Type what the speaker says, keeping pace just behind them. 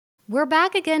We're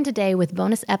back again today with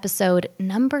bonus episode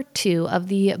number 2 of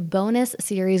the bonus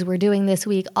series we're doing this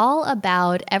week, all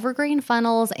about evergreen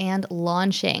funnels and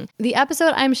launching. The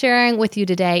episode I'm sharing with you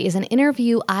today is an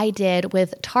interview I did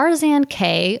with Tarzan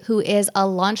K, who is a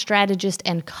launch strategist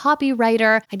and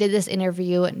copywriter. I did this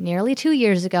interview nearly 2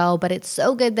 years ago, but it's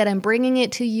so good that I'm bringing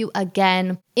it to you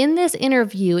again. In this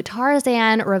interview,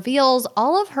 Tarzan reveals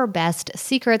all of her best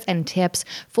secrets and tips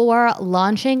for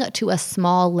launching to a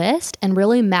small list and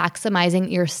really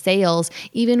maximizing your sales,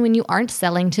 even when you aren't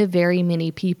selling to very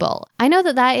many people. I know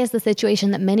that that is the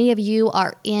situation that many of you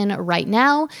are in right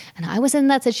now, and I was in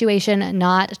that situation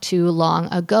not too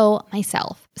long ago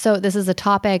myself. So this is a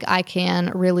topic I can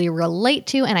really relate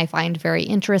to and I find very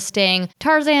interesting.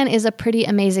 Tarzan is a pretty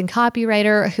amazing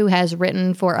copywriter who has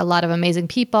written for a lot of amazing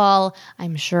people.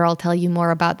 I'm sure I'll tell you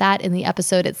more about that in the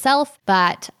episode itself,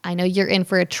 but I know you're in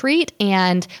for a treat,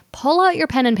 and pull out your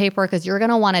pen and paper because you're going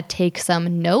to want to take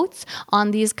some notes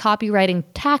on these copywriting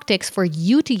tactics for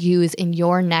you to use in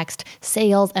your next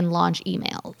sales and launch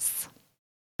emails.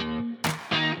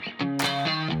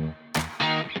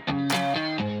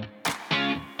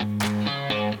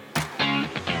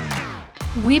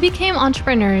 We became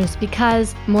entrepreneurs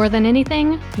because, more than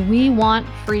anything, we want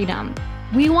freedom.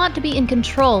 We want to be in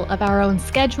control of our own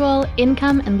schedule,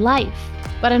 income, and life.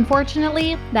 But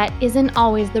unfortunately, that isn't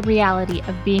always the reality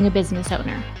of being a business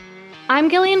owner. I'm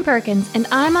Gillian Perkins, and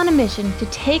I'm on a mission to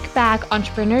take back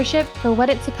entrepreneurship for what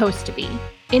it's supposed to be.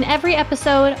 In every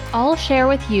episode, I'll share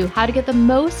with you how to get the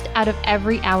most out of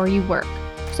every hour you work,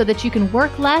 so that you can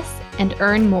work less and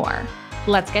earn more.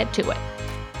 Let's get to it.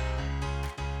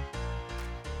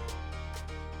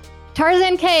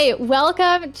 Tarzan K,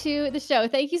 welcome to the show.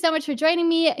 Thank you so much for joining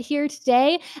me here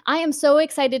today. I am so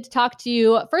excited to talk to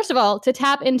you, first of all, to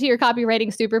tap into your copywriting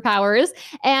superpowers,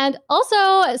 and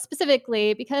also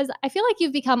specifically because I feel like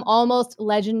you've become almost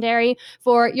legendary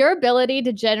for your ability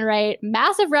to generate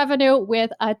massive revenue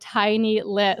with a tiny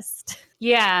list.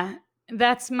 Yeah,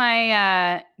 that's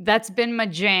been my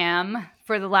jam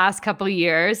for the last couple of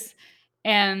years.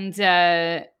 And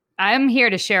I'm here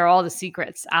to share all the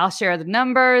secrets. I'll share the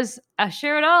numbers. I'll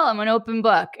share it all. I'm an open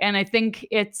book. And I think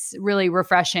it's really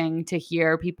refreshing to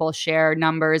hear people share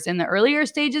numbers in the earlier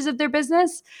stages of their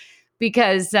business,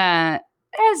 because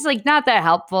it's like not that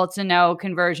helpful to know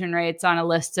conversion rates on a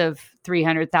list of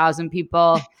 300,000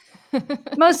 people.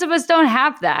 Most of us don't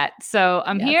have that. So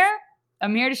I'm here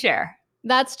to share.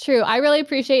 That's true. I really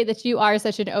appreciate that you are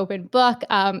such an open book.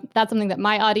 That's something that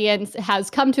my audience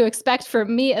has come to expect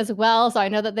from me as well. So I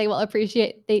know that they will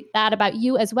appreciate that about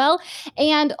you as well.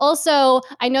 And also,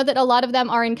 I know that a lot of them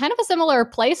are in kind of a similar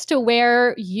place to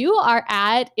where you are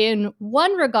at in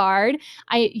one regard.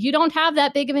 You don't have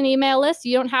that big of an email list.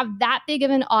 You don't have that big of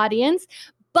an audience.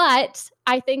 But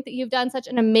I think that you've done such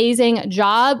an amazing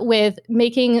job with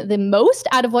making the most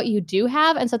out of what you do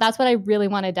have. And so that's what I really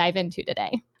want to dive into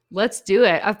today. Let's do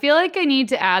it. I feel like I need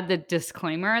to add the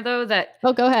disclaimer, though, that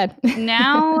go ahead.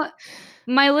 Now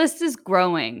my list is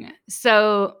growing.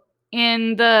 So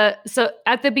at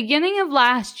the beginning of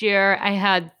last year, I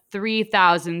had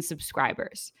 3,000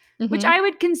 subscribers, which I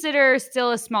would consider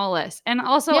still a small list. And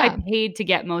also I paid to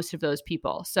get most of those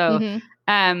people. So,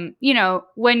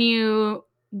 when you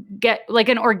get like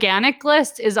an organic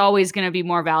list is always going to be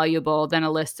more valuable than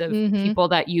a list of people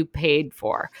that you paid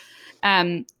for.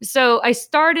 So I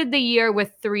started the year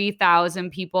with 3,000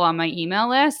 people on my email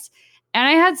list, and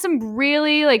I had some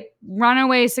really like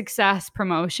runaway success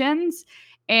promotions.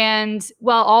 And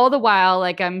all the while,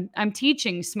 like I'm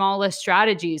teaching small list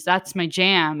strategies. That's my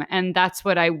jam. And that's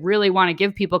what I really want to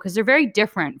give people, because they're very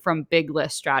different from big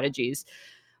list strategies.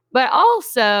 But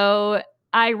also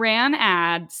I ran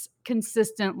ads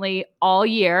consistently all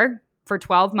year for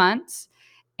 12 months.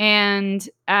 And,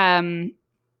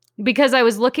 because I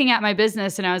was looking at my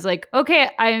business and I was like, okay,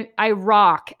 I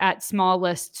rock at small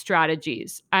list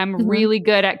strategies. I'm really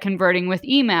good at converting with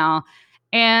email.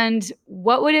 And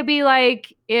what would it be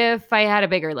like if I had a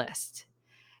bigger list?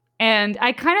 And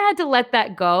I kind of had to let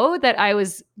that go, that I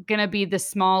was going to be the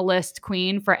small list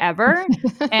queen forever.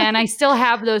 And I still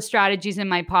have those strategies in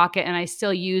my pocket and I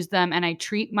still use them. And I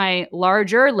treat my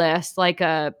larger list like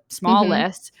a small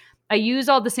list. I use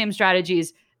all the same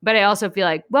strategies. But I also feel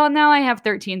like, now I have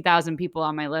 13,000 people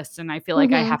on my list, and I feel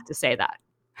like I have to say that.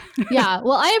 Yeah.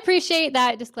 Well, I appreciate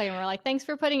that disclaimer. Like, thanks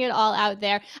for putting it all out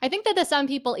there. I think that to some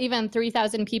people, even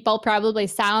 3,000 people probably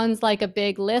sounds like a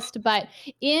big list, but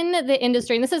in the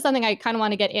industry, and this is something I kind of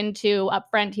want to get into up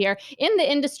front here, in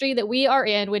the industry that we are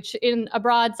in, which in a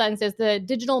broad sense is the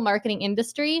digital marketing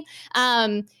industry,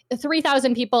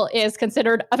 3,000 people is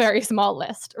considered a very small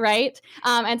list, right?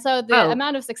 And so the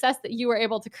amount of success that you were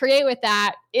able to create with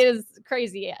that is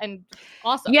crazy and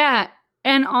awesome. Yeah.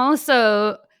 And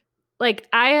also, like,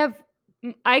 I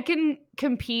can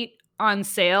compete on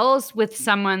sales with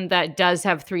someone that does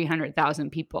have 300,000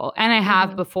 people. And I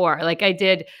have before. Like, I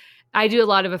do a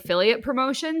lot of affiliate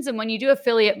promotions. And when you do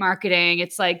affiliate marketing,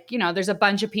 it's like, there's a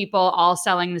bunch of people all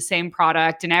selling the same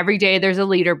product. And every day there's a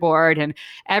leaderboard. And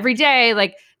every day,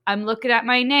 like, I'm looking at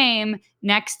my name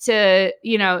next to,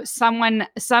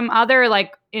 some other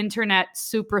like internet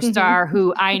superstar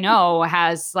who I know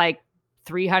has like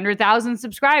 300,000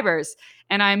 subscribers.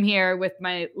 And I'm here with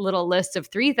my little list of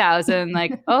 3,000,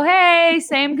 like, oh, hey,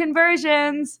 same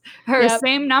conversions or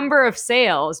same number of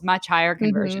sales, much higher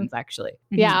conversions, actually.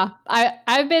 Yeah,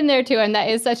 I've been there too. And that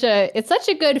is such a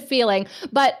good feeling.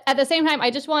 But at the same time,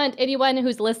 I just want anyone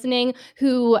who's listening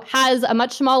who has a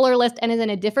much smaller list and is in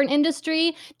a different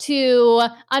industry to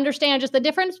understand just the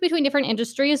difference between different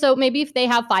industries. So maybe if they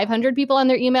have 500 people on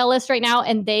their email list right now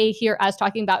and they hear us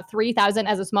talking about 3,000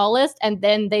 as a small list, and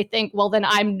then they think, well, then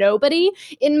I'm nobody.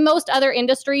 In most other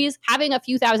industries, having a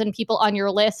few thousand people on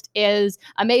your list is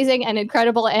amazing and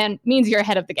incredible and means you're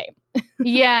ahead of the game.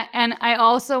 Yeah. And I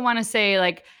also want to say,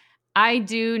 like, I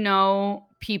do know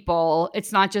people,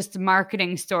 it's not just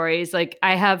marketing stories. Like,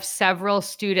 I have several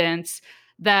students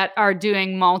that are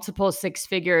doing multiple six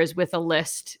figures with a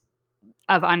list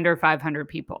of under 500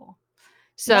 people.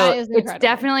 So it's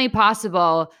definitely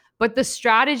possible, but the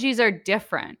strategies are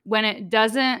different. When it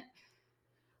doesn't,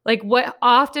 like, what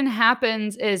often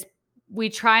happens is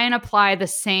we try and apply the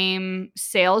same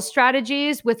sales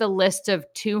strategies with a list of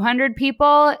 200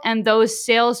 people. And those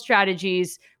sales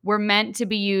strategies were meant to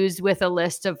be used with a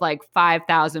list of like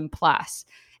 5,000 plus.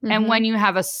 And when you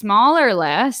have a smaller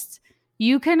list,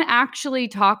 you can actually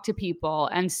talk to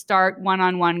people and start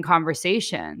one-on-one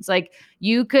conversations. Like,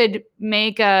 you could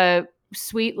make a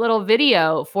sweet little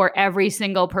video for every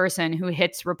single person who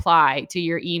hits reply to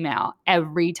your email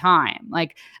every time.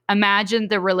 Like, imagine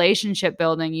the relationship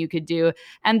building you could do.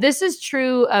 And this is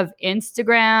true of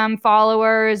Instagram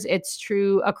followers. It's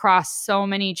true across so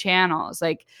many channels.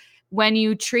 Like, when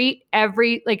you treat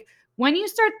when you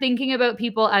start thinking about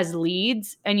people as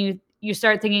leads and you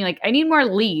start thinking like, I need more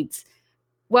leads.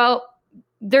 Well,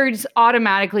 there's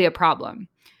automatically a problem.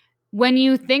 When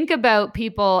you think about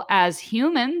people as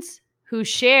humans who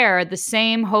share the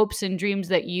same hopes and dreams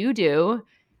that you do,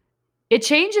 it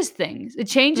changes things. It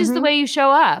changes the way you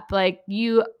show up. Like,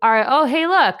 you are, oh, hey,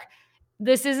 look,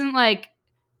 this isn't like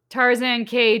Tarzan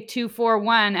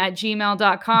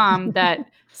K241@gmail.com that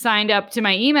signed up to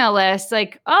my email list.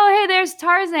 Like, oh, hey, there's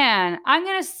Tarzan. I'm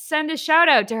going to send a shout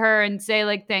out to her and say,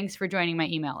 like, thanks for joining my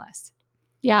email list.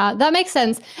 Yeah, that makes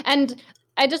sense. And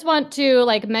I just want to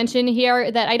like mention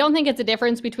here that I don't think it's a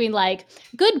difference between like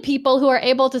good people who are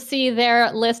able to see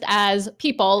their list as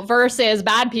people versus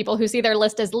bad people who see their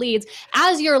list as leads.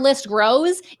 As your list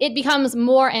grows, it becomes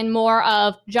more and more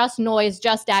of just noise,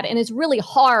 just data. And it's really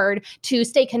hard to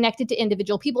stay connected to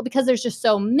individual people because there's just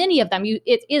so many of them.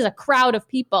 It is a crowd of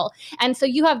people. And so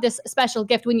you have this special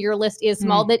gift when your list is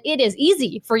small that it is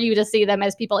easy for you to see them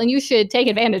as people, and you should take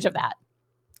advantage of that.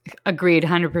 Agreed,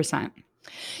 100%.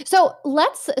 So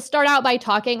let's start out by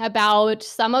talking about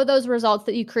some of those results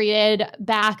that you created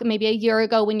back maybe a year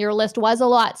ago when your list was a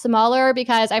lot smaller,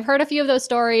 because I've heard a few of those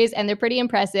stories and they're pretty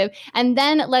impressive. And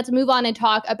then let's move on and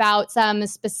talk about some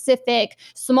specific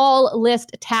small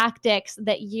list tactics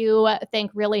that you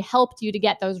think really helped you to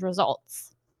get those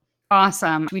results.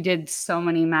 Awesome. We did so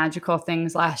many magical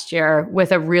things last year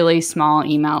with a really small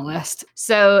email list.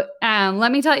 So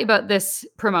let me tell you about this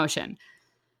promotion.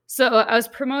 So I was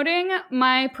promoting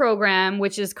my program,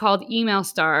 which is called Email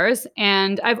Stars,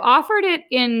 and I've offered it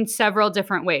in several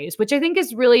different ways, which I think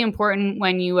is really important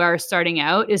when you are starting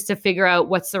out, is to figure out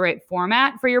what's the right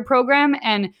format for your program.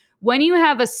 And when you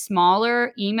have a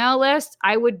smaller email list,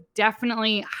 I would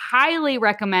definitely highly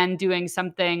recommend doing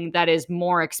something that is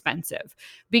more expensive,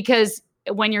 because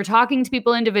when you're talking to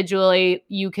people individually,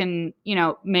 you can,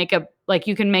 make a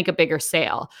bigger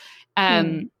sale.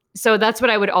 So that's what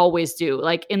I would always do.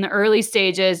 Like, in the early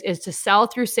stages is to sell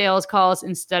through sales calls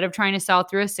instead of trying to sell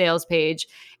through a sales page,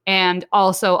 and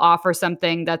also offer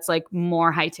something that's like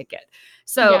more high ticket.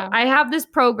 So I have this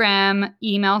program,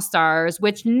 Email Stars,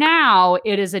 which now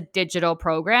it is a digital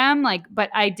program. Like, but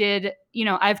I did,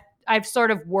 I've I've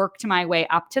sort of worked my way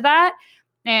up to that.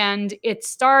 And it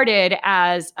started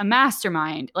as a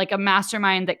mastermind, like a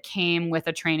mastermind that came with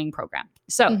a training program.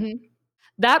 So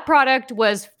that product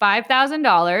was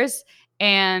 $5,000,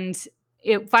 and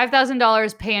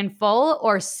 $5,000 pay in full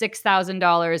or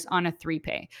 $6,000 on a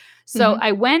 3-pay. So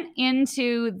I went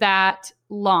into that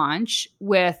launch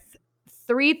with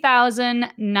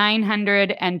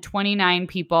 3,929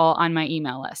 people on my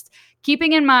email list.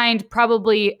 Keeping in mind,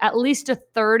 probably at least a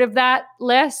third of that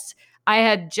list I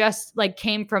had just like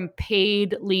came from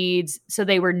paid leads. So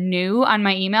they were new on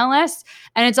my email list.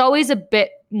 And it's always a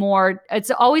bit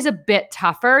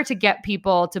tougher to get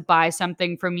people to buy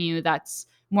something from you that's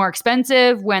more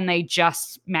expensive when they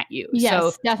just met you. Yes,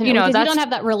 so, definitely. Because you don't have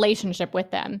that relationship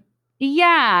with them.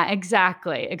 Yeah,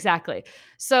 exactly.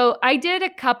 So I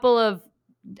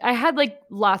had like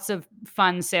lots of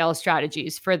fun sales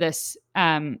strategies for this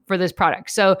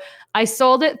product. So I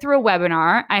sold it through a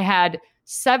webinar. I had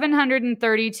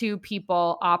 732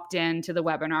 people opt in to the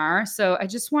webinar. So I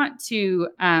just want to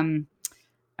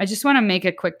make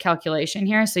a quick calculation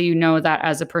here so you know that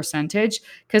as a percentage,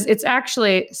 because it's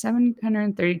actually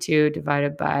 732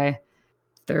 divided by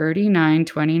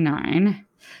 39.29.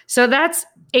 So that's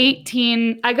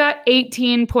 18. I got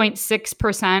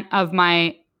 18.6% of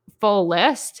my full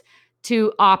list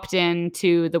to opt in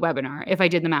to the webinar if I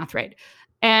did the math right.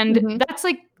 And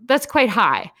that's quite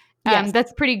high. Yes.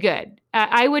 That's pretty good.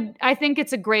 I think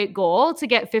it's a great goal to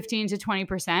get 15 to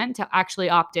 20% to actually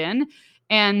opt in.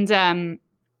 And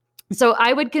so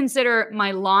I would consider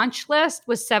my launch list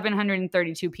was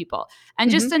 732 people.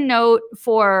 And just a note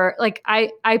for like,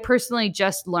 I personally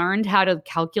just learned how to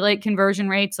calculate conversion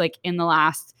rates like in the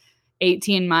last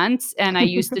 18 months. And I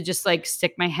used to just like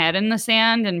stick my head in the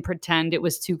sand and pretend it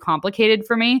was too complicated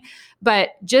for me. But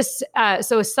just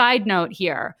so a side note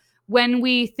here, when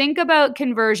we think about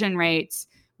conversion rates,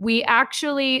 we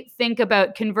actually think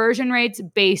about conversion rates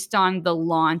based on the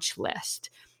launch list.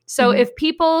 So if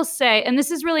people say, and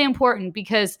this is really important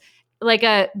because like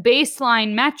a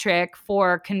baseline metric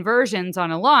for conversions on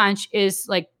a launch is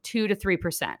like 2 to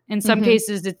 3%. In some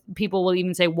cases, people will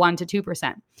even say 1 to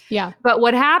 2%. Yeah. But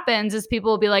what happens is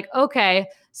people will be like, okay,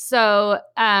 so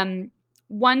 1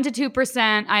 to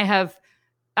 2%,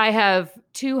 I have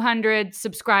 200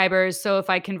 subscribers. So if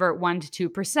I convert 1 to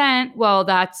 2%, well,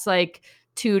 that's like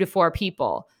 2 to 4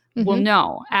 people. Well,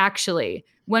 no, actually,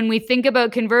 when we think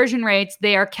about conversion rates,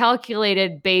 they are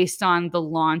calculated based on the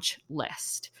launch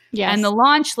list. Yes. And the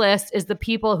launch list is the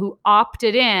people who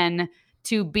opted in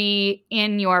to be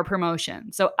in your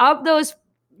promotion. So of those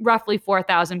roughly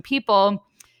 4,000 people,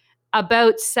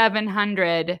 about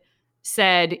 700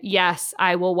 said, yes,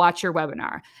 I will watch your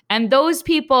webinar. And those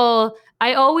people,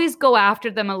 I always go after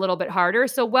them a little bit harder.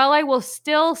 So while I will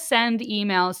still send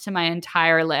emails to my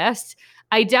entire list,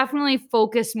 I definitely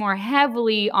focus more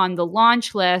heavily on the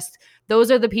launch list.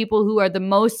 Those are the people who are the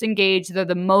most engaged. They're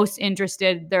the most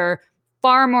interested. They're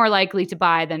far more likely to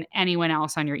buy than anyone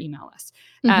else on your email list.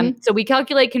 So we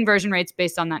calculate conversion rates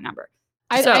based on that number.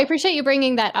 I appreciate you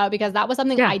bringing that up because that was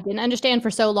something I didn't understand for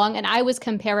so long. And I was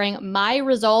comparing my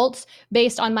results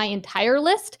based on my entire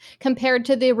list compared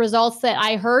to the results that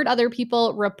I heard other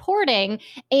people reporting.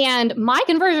 And my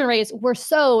conversion rates were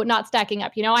so not stacking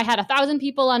up. You know, I had 1,000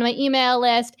 people on my email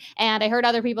list and I heard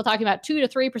other people talking about 2 to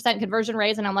 3% conversion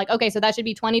rates. And I'm like, okay, so that should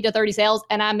be 20 to 30 sales.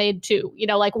 And I made 2, you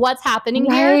know, like what's happening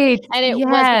here? And it was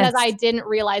because I didn't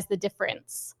realize the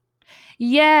difference.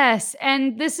 Yes.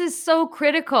 And this is so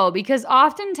critical because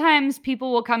oftentimes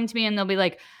people will come to me and they'll be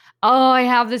like, oh, I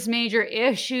have this major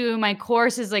issue. My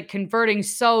course is like converting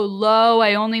so low.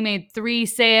 I only made 3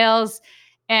 sales.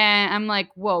 And I'm like,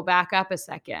 whoa, back up a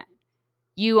second.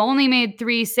 You only made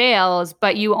 3 sales,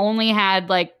 but you only had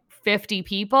like 50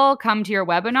 people come to your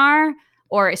webinar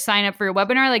or sign up for your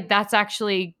webinar. Like that's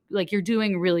actually like you're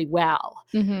doing really well.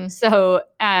 So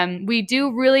we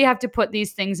do really have to put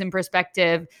these things in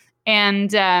perspective.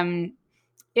 And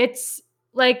it's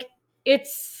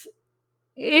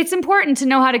important to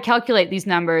know how to calculate these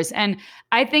numbers. And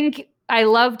I think I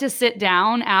love to sit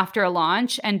down after a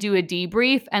launch and do a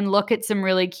debrief and look at some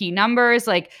really key numbers,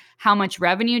 like how much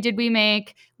revenue did we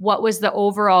make? What was the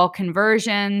overall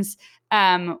conversions?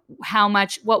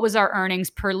 What was our earnings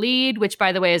per lead, which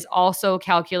by the way is also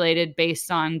calculated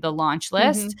based on the launch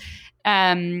list.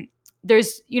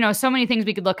 There's, so many things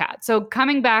we could look at. So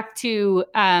coming back to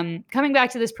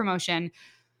this promotion,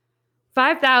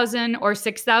 5,000 or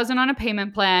 6,000 on a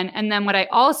payment plan. And then what I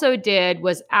also did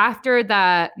was after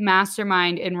the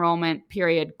mastermind enrollment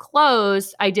period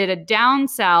closed, I did a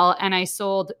downsell and I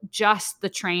sold just the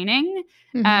training.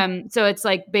 So it's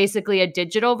like basically a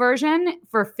digital version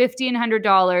for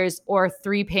 $1,500 or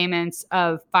 3 payments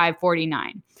of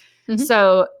 $549.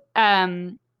 So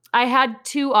I had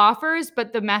 2 offers,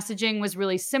 but the messaging was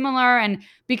really similar. And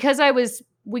because I would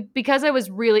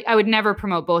never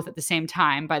promote both at the same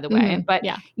time, by the way. But,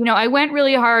 I went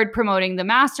really hard promoting the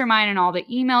mastermind and all the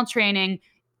email training.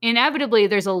 Inevitably,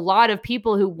 there's a lot of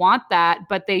people who want that,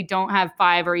 but they don't have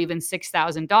 $5,000 or even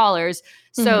 $6,000.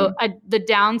 So the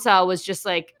downsell was just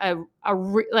like a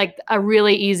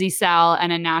really easy sell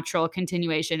and a natural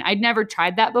continuation. I'd never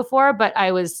tried that before, but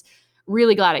I was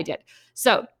really glad I did.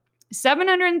 So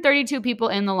 732 people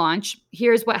in the launch.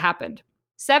 Here's what happened.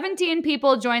 17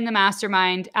 people joined the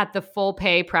mastermind at the full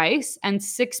pay price and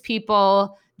 6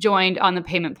 people joined on the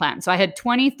payment plan. So I had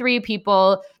 23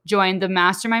 people join the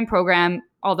mastermind program.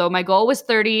 Although my goal was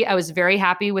 30, I was very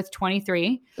happy with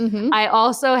 23. I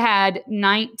also had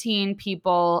 19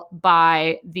 people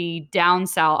buy the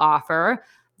downsell offer.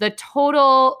 The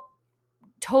total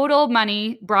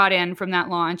money brought in from that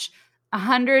launch,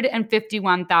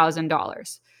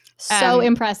 $151,000. So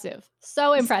impressive.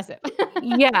 So impressive.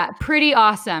 Yeah, pretty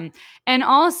awesome. And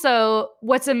also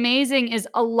what's amazing is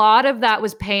a lot of that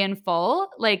was pay in full.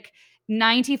 Like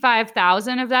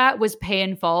 95,000 of that was pay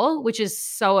in full, which is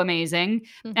so amazing.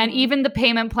 And even the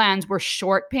payment plans were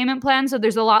short payment plans. So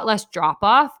there's a lot less drop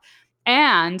off.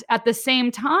 And at the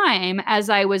same time, as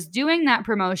I was doing that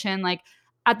promotion, like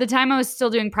at the time I was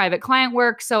still doing private client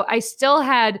work. So I still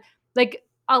had like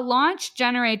a launch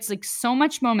generates like so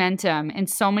much momentum in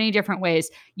so many different ways.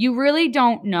 You really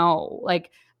don't know. Like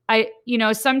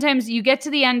sometimes you get to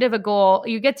the end of a goal,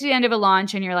 you get to the end of a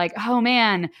launch and you're like, oh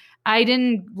man, I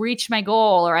didn't reach my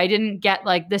goal or I didn't get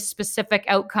like this specific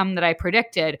outcome that I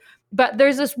predicted. But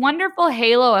there's this wonderful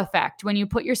halo effect when you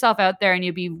put yourself out there and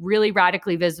you be really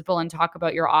radically visible and talk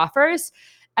about your offers.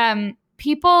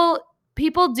 People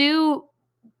do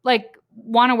like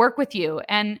want to work with you,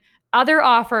 and other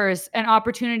offers and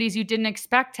opportunities you didn't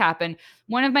expect happen.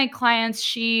 One of my clients,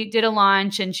 she did a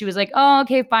launch and she was like, oh,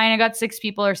 okay, fine. I got 6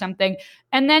 people or something.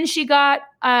 And then she got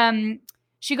a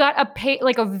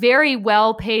very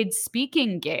well-paid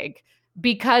speaking gig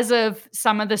because of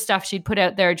some of the stuff she'd put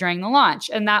out there during the launch.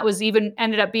 And that was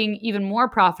ended up being even more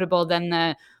profitable than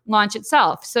the launch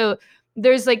itself. So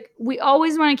there's we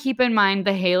always want to keep in mind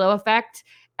the halo effect.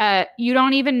 You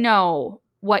don't even know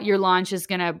what your launch is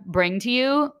going to bring to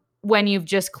you when you've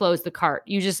just closed the cart.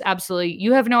 You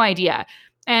have no idea.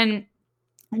 And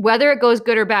whether it goes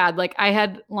good or bad, like I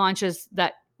had launches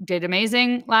that did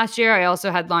amazing last year. I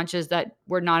also had launches that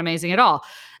were not amazing at all.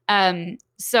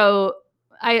 So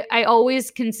I always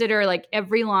consider like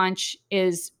every launch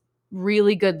is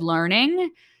really good learning,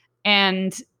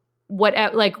 and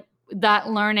that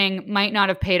learning might not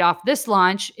have paid off this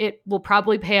launch. It will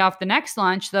probably pay off the next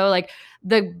launch though. Like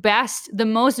the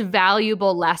most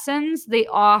valuable lessons, they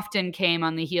often came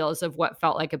on the heels of what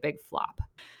felt like a big flop.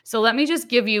 So let me just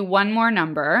give you one more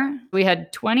number. We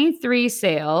had 23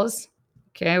 sales.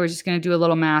 Okay, we're just going to do a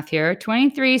little math here.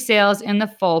 23 sales in the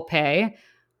full pay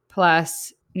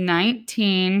plus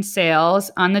 19 sales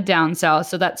on the downsell.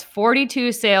 So that's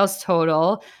 42 sales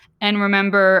total. And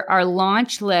remember, our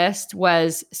launch list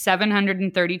was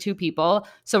 732 people.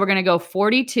 So we're going to go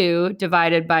 42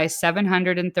 divided by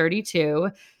 732.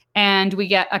 And we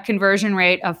get a conversion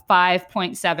rate of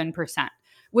 5.7%,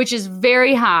 which is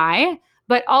very high,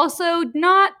 but also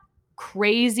not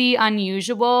crazy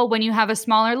unusual when you have a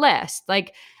smaller list.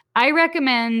 Like I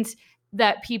recommend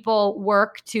that people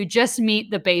work to just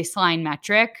meet the baseline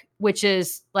metric, which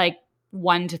is like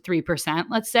 1 to 3%,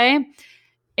 let's say.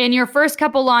 In your first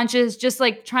couple launches, just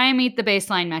like try and meet the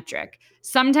baseline metric.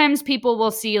 Sometimes people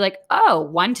will see like, oh,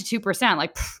 1 to 2%,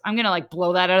 like I'm going to like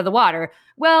blow that out of the water.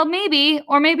 Well, maybe,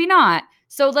 or maybe not.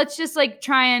 So let's just like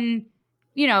try and,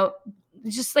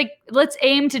 let's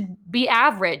aim to be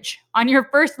average on your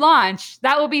first launch.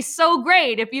 That will be so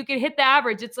great if you could hit the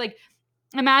average. It's like,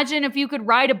 imagine if you could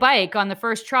ride a bike on the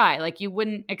first try. Like you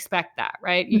wouldn't expect that,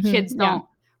 right? You kids don't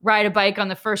ride a bike on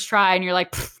the first try and you're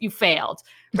like, you failed,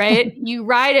 right? You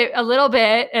ride it a little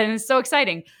bit and it's so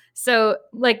exciting. So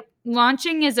like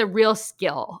launching is a real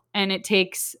skill, and it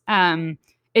takes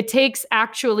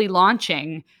actually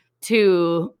launching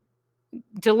to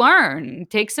learn,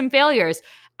 take some failures.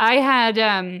 I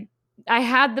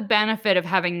had the benefit of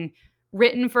having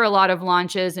written for a lot of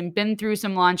launches and been through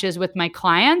some launches with my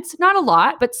clients, not a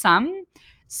lot, but some.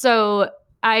 So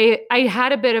I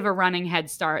had a bit of a running head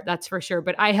start, that's for sure,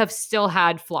 but I have still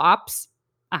had flops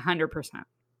 100%.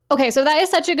 Okay, so that is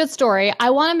such a good story. I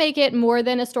want to make it more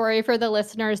than a story for the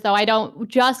listeners, though. I don't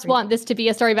just want this to be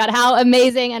a story about how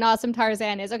amazing and awesome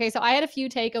Tarzan is. Okay, so I had a few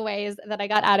takeaways that I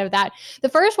got out of that. The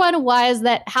first one was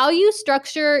that how you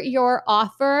structure your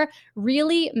offer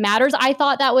really matters. I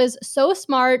thought that was so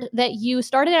smart that you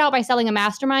started out by selling a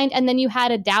mastermind and then you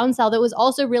had a downsell that was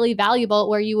also really valuable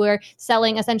where you were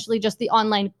selling essentially just the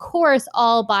online course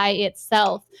all by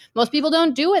itself. Most people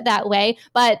don't do it that way,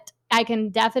 but I can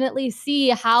definitely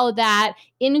see how that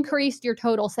increased your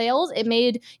total sales. It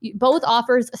made both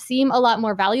offers seem a lot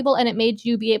more valuable and it made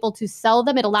you be able to sell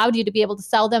them. It allowed you to be able to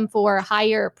sell them for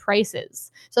higher prices.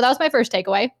 So that was my first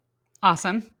takeaway.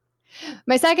 Awesome.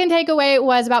 My second takeaway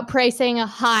was about pricing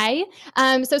high.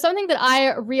 So something that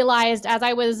I realized as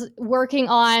I was working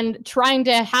on trying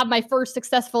to have my first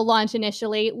successful launch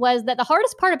initially was that the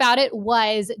hardest part about it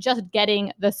was just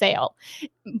getting the sale.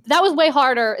 That was way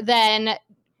harder than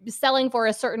selling for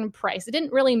a certain price. It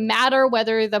didn't really matter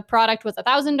whether the product was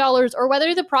 $1,000 or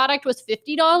whether the product was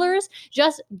 $50.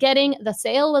 Just getting the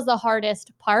sale was the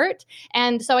hardest part.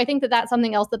 And so I think that that's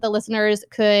something else that the listeners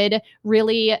could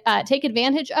really take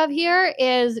advantage of here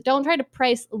is don't try to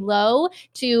price low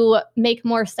to make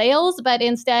more sales, but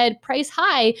instead price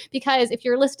high, because if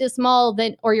your list is small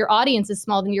then or your audience is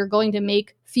small, then you're going to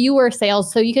make fewer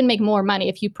sales so you can make more money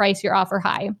if you price your offer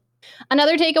high.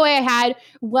 Another takeaway I had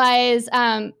was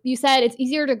you said it's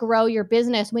easier to grow your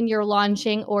business when you're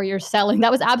launching or you're selling.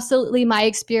 That was absolutely my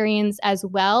experience as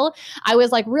well. I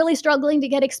was like really struggling to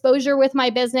get exposure with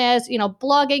my business,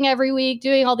 blogging every week,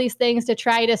 doing all these things to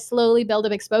try to slowly build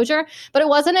up exposure. But it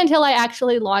wasn't until I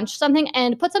actually launched something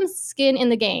and put some skin in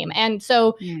the game. And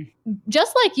so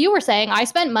just like you were saying, I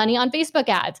spent money on Facebook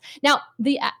ads. Now,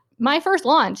 my first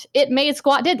launch, it made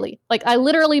squat diddly. Like I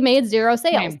literally made 0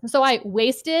 sales. So I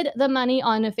wasted the money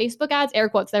on Facebook ads, air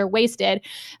quotes, they're wasted.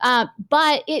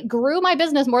 But it grew my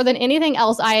business more than anything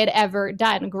else I had ever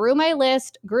done. Grew my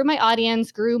list, grew my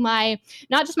audience, grew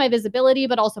not just my visibility,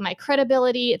 but also my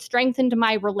credibility. It strengthened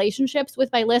my relationships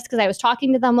with my list because I was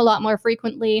talking to them a lot more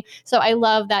frequently. So I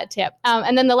love that tip.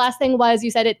 And then the last thing was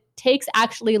you said it takes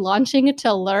actually launching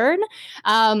to learn.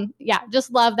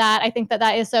 Just love that. I think that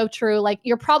is so true. Like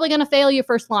you're probably going to fail your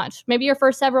first launch, maybe your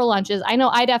first several launches. I know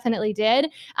I definitely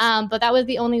did, but that was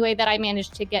the only way that I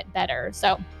managed to get better.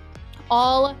 So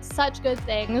all such good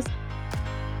things.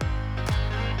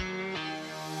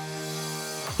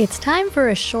 It's time for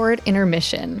a short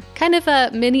intermission, kind of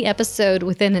a mini episode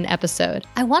within an episode.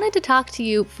 I wanted to talk to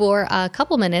you for a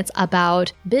couple minutes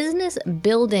about business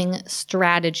building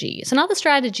strategy. So not the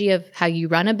strategy of how you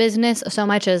run a business so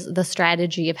much as the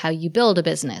strategy of how you build a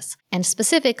business, and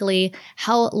specifically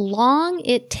how long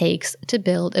it takes to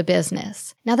build a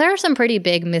business. Now, there are some pretty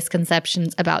big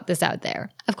misconceptions about this out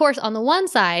there. Of course, on the one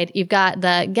side, you've got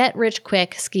the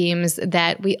get-rich-quick schemes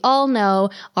that we all know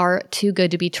are too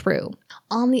good to be true.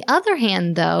 On the other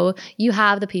hand, though, you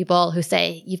have the people who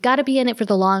say, you've got to be in it for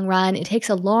the long run. It takes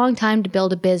a long time to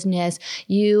build a business.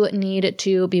 You need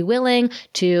to be willing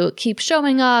to keep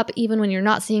showing up even when you're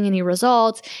not seeing any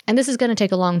results. And this is going to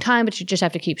take a long time, but you just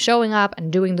have to keep showing up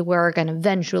and doing the work, and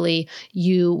eventually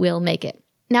you will make it.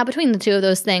 Now, between the two of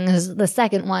those things, the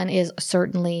second one is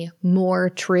certainly more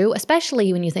true,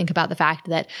 especially when you think about the fact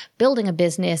that building a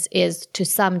business is to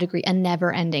some degree a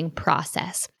never-ending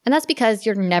process. And that's because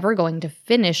you're never going to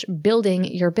finish building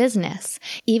your business.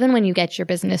 Even when you get your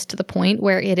business to the point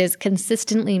where it is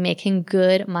consistently making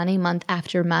good money month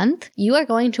after month, you are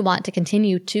going to want to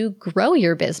continue to grow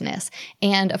your business.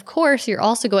 And of course, you're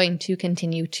also going to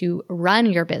continue to run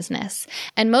your business.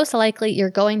 And most likely, you're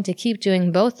going to keep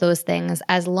doing both those things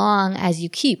as long as you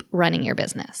keep running your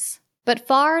business. But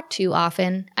far too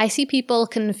often, I see people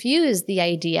confuse the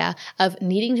idea of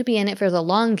needing to be in it for the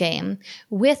long game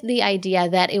with the idea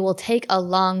that it will take a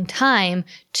long time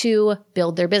to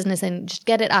build their business and just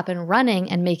get it up and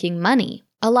running and making money.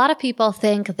 A lot of people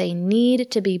think they need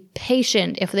to be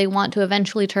patient if they want to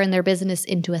eventually turn their business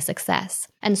into a success.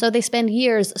 And so they spend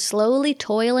years slowly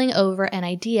toiling over an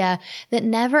idea that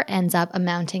never ends up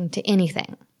amounting to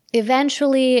anything.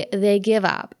 Eventually, they give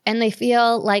up and they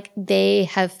feel like they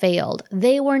have failed.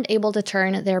 They weren't able to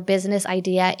turn their business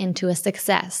idea into a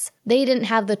success. They didn't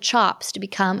have the chops to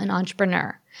become an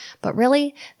entrepreneur. But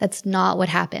really, that's not what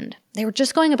happened. They were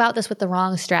just going about this with the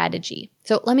wrong strategy.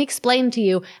 So let me explain to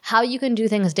you how you can do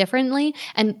things differently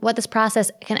and what this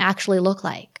process can actually look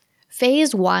like.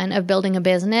 Phase 1 of building a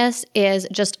business is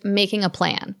just making a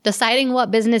plan, deciding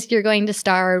what business you're going to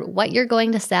start, what you're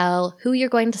going to sell, who you're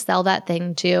going to sell that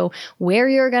thing to, where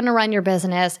you're going to run your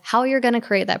business, how you're going to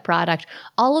create that product,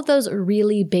 all of those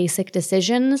really basic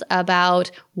decisions about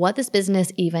what this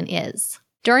business even is.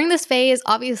 During this phase,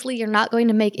 obviously, you're not going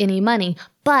to make any money,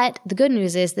 but the good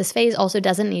news is this phase also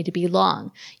doesn't need to be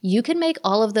long. You can make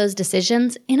all of those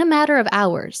decisions in a matter of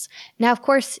hours. Now, of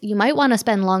course, you might want to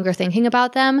spend longer thinking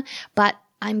about them, but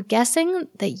I'm guessing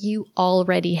that you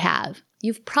already have.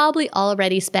 You've probably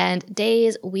already spent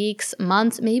days, weeks,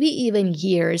 months, maybe even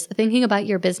years thinking about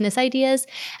your business ideas.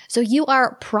 So you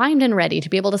are primed and ready to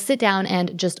be able to sit down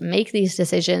and just make these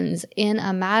decisions in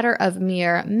a matter of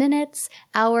mere minutes,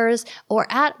 hours, or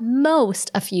at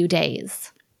most a few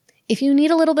days. If you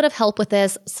need a little bit of help with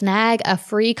this, snag a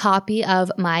free copy of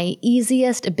my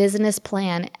easiest business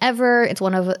plan ever. It's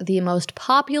one of the most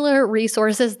popular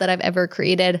resources that I've ever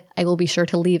created. I will be sure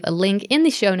to leave a link in the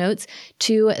show notes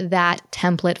to that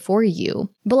template for you.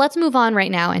 But let's move on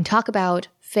right now and talk about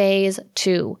Phase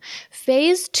 2.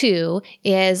 Phase 2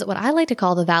 is what I like to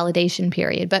call the validation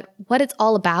period, but what it's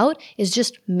all about is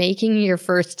just making your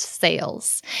first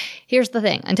sales. Here's the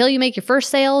thing. Until you make your first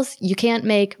sales, you can't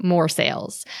make more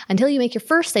sales. Until you make your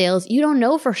first sales, you don't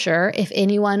know for sure if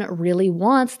anyone really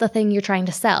wants the thing you're trying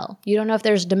to sell. You don't know if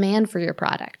there's demand for your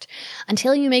product.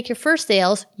 Until you make your first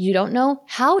sales, you don't know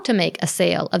how to make a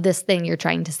sale of this thing you're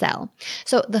trying to sell.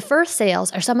 So the first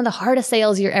sales are some of the hardest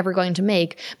sales you're ever going to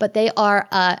make, but they are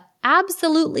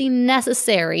absolutely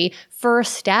necessary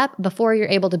first step before you're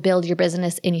able to build your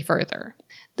business any further.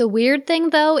 The weird thing,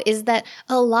 though, is that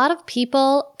a lot of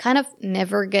people kind of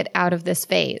never get out of this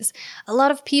phase. A lot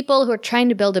of people who are trying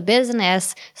to build a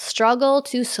business struggle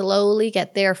to slowly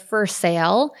get their first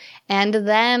sale, and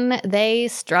then they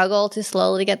struggle to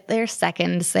slowly get their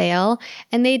second sale,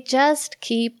 and they just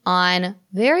keep on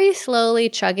very slowly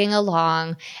chugging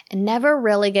along and never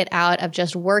really get out of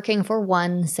just working for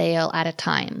one sale at a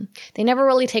time. They never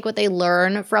really take what they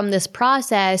learn from this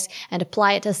process and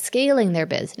apply it to scaling their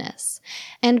business.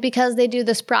 And because they do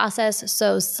this process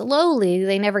so slowly,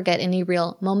 they never get any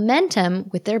real momentum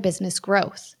with their business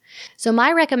growth. So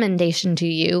my recommendation to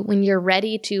you when you're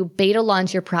ready to beta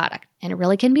launch your product, and it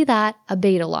really can be that, a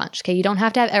beta launch, okay? You don't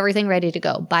have to have everything ready to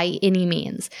go by any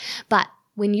means, but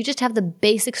when you just have the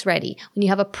basics ready, when you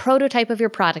have a prototype of your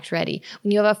product ready,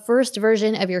 when you have a first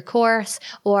version of your course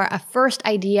or a first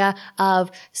idea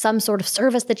of some sort of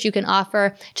service that you can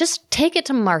offer, just take it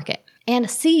to market and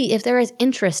see if there is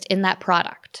interest in that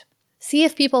product. See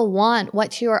if people want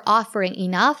what you're offering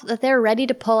enough that they're ready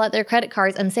to pull out their credit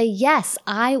cards and say, yes,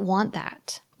 I want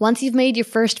that. Once you've made your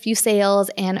first few sales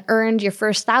and earned your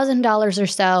first $1,000 or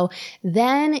so,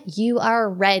 then you are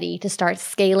ready to start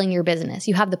scaling your business.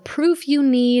 You have the proof you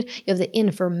need, you have the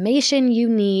information you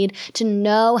need to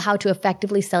know how to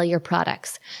effectively sell your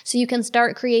products. So you can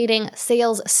start creating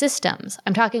sales systems.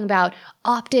 I'm talking about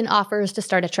opt-in offers to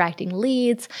start attracting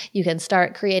leads. You can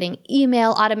start creating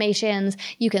email automations.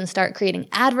 You can start creating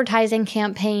advertising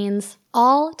campaigns,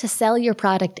 all to sell your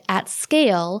product at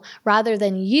scale rather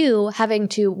than you having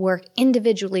to work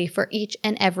individually for each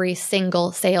and every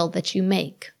single sale that you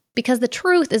make. Because the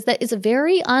truth is that it's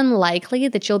very unlikely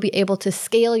that you'll be able to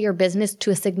scale your business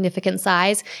to a significant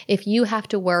size if you have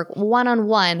to work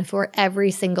one-on-one for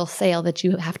every single sale that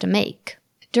you have to make.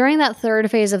 During that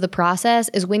third phase of the process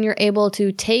is when you're able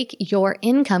to take your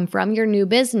income from your new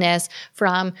business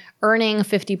from earning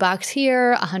 $50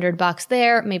 here, $100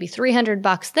 there, maybe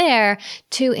 $300 there,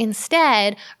 to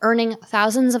instead earning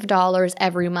thousands of dollars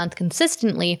every month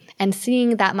consistently and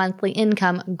seeing that monthly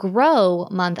income grow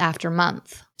month after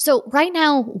month. So right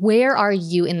now, where are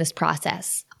you in this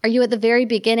process? Are you at the very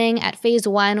beginning at phase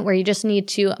 1 where you just need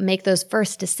to make those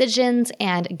first decisions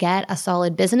and get a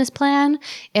solid business plan?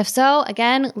 If so,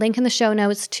 again, link in the show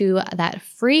notes to that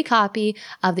free copy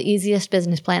of the easiest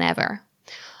business plan ever.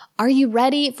 Are you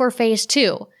ready for phase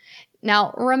 2?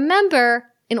 Now, remember,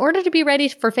 in order to be ready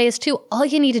for phase 2, all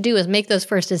you need to do is make those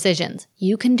first decisions.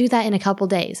 You can do that in a couple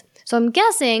days. So I'm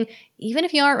guessing, even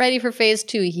if you aren't ready for phase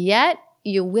 2 yet,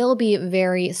 you will be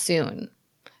very soon.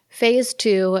 Phase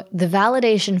 2, the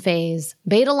validation phase,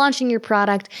 beta launching your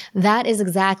product, that is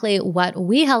exactly what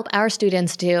we help our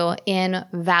students do in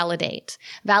Validate.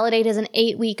 Validate is an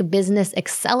 8-week business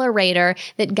accelerator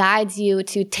that guides you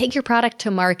to take your product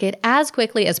to market as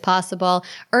quickly as possible,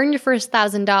 earn your first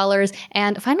 $1,000,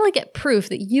 and finally get proof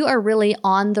that you are really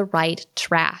on the right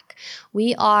track.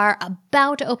 We are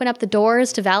about to open up the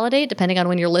doors to Validate, depending on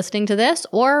when you're listening to this,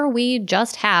 or we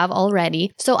just have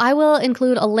already. So I will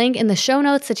include a link in the show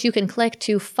notes that you can click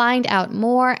to find out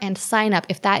more and sign up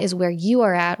if that is where you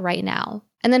are at right now.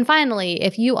 And then finally,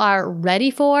 if you are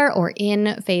ready for or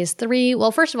in phase 3,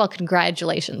 well, first of all,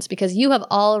 congratulations, because you have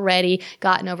already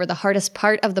gotten over the hardest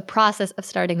part of the process of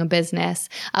starting a business.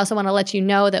 I also want to let you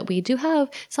know that we do have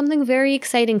something very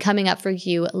exciting coming up for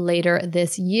you later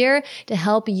this year to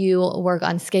help you work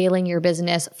on scaling your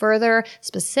business further,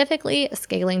 specifically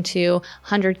scaling to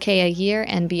 100K a year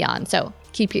and beyond. So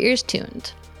keep your ears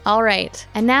tuned. All right,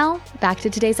 and now back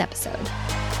to today's episode.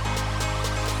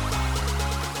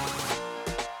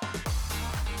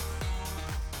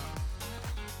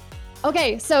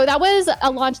 Okay, so that was a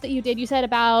launch that you did, you said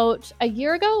about a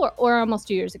year ago or almost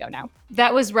 2 years ago now?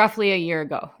 That was roughly a year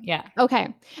ago. Yeah.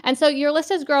 Okay. And so your list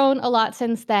has grown a lot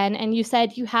since then. And you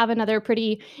said you have another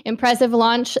pretty impressive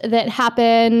launch that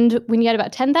happened when you had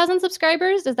about 10,000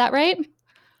 subscribers. Is that right?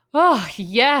 Oh,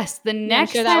 yes. The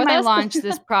next time I launched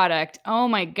this product, oh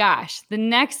my gosh. The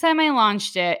next time I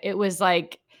launched it, it was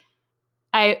like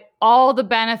all the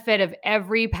benefit of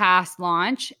every past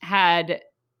launch had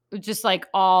just like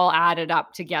all added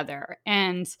up together.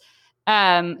 And so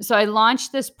I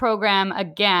launched this program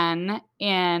again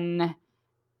in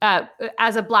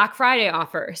as a Black Friday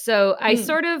offer. So I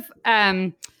sort of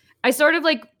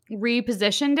like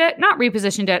repositioned it, not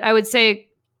repositioned it. I would say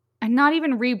I not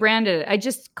even rebranded it. I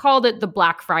just called it the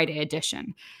Black Friday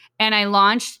edition. And I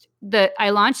launched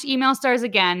Email Stars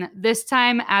again, this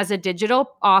time as a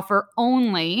digital offer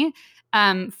only,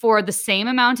 for the same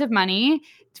amount of money,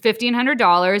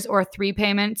 $1,500 or 3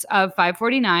 payments of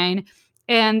 $549.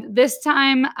 And this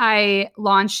time I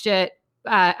launched it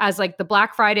as like the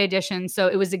Black Friday edition. So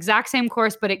it was exact same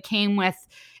course, but it came with,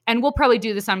 and we'll probably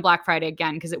do this on Black Friday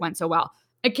again because it went so well.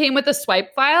 It came with a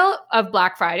swipe file of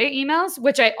Black Friday emails,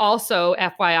 which I also,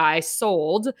 FYI,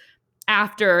 sold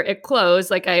after it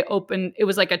closed. Like it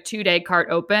was like a 2-day cart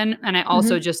open. And I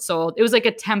also just sold, it was like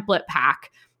a template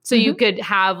pack. So you could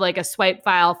have like a swipe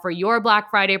file for your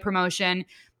Black Friday promotion.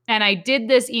 And I did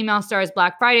this Email Stars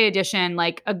Black Friday edition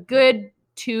like a good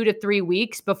 2 to 3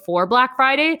 weeks before Black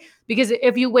Friday, because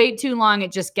if you wait too long,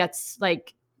 it just gets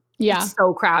like, it's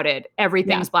so crowded.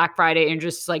 Everything's Black Friday and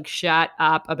just like shut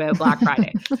up about Black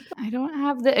Friday. I don't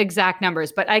have the exact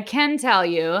numbers, but I can tell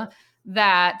you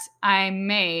that I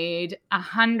made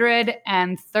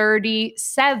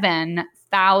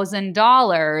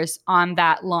 $137,000 on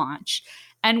that launch.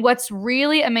 And what's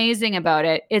really amazing about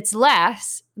it, it's a lot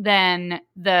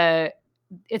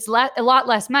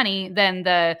less money than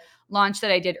the launch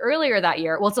that I did earlier that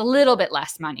year. Well, it's a little bit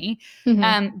less money.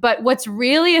 But what's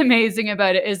really amazing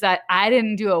about it is that I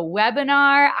didn't do a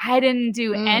webinar. I didn't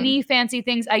do any fancy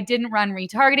things. I didn't run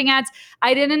retargeting ads.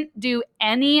 I didn't do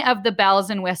any of the bells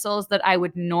and whistles that I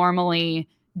would normally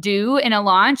do in a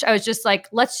launch. I was just like,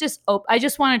 I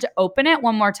just wanted to open it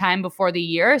one more time before the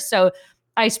year. So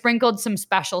I sprinkled some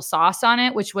special sauce on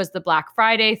it, which was the Black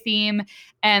Friday theme.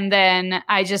 And then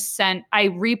I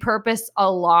repurposed a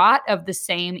lot of the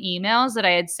same emails that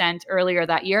I had sent earlier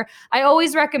that year. I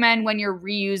always recommend when you're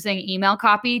reusing email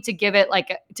copy to give it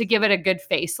a good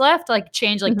facelift, like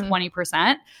change like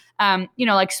 20%,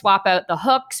 like swap out the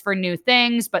hooks for new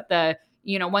things. But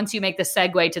once you make the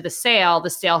segue to the sale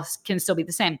can still be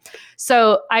the same.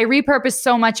 So I repurposed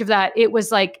so much of that. It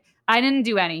was like, I didn't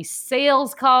do any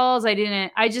sales calls. I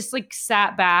just like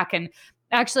sat back. And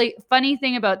actually, funny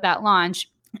thing about that launch,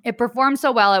 it performed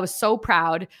so well. I was so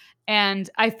proud. And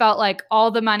I felt like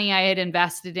all the money I had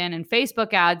invested in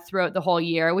Facebook ads throughout the whole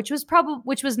year, which was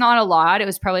not a lot. It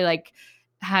was probably like,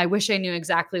 I wish I knew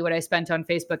exactly what I spent on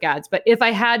Facebook ads. But if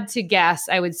I had to guess,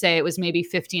 I would say it was maybe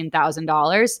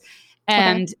 $15,000.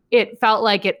 And it felt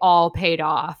like it all paid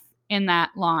off in that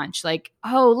launch. Like,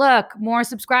 oh, look, more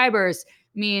subscribers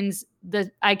means that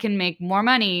I can make more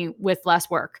money with less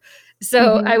work.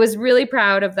 So I was really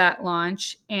proud of that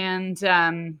launch. And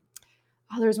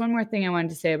there's one more thing I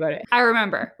wanted to say about it. I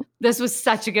remember this was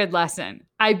such a good lesson.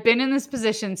 I've been in this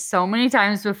position so many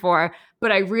times before,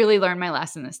 but I really learned my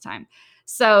lesson this time.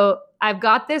 So I've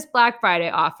got this Black Friday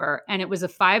offer, and it was a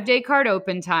 5-day cart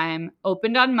open time,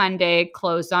 opened on Monday,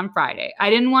 closed on Friday. I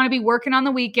didn't want to be working on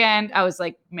the weekend. I was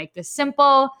like, make this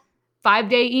simple,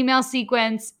 5-day email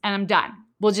sequence, and I'm done.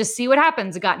 We'll just see what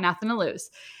happens. I got nothing to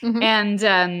lose. And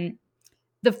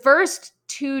the first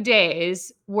 2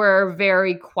 days were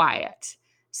very quiet.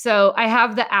 So I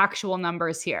have the actual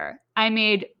numbers here. I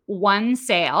made 1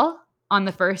 sale on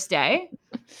the first day.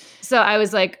 So I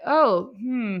was like,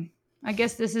 I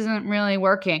guess this isn't really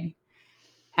working.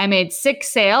 I made 6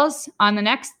 sales on the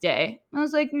next day. I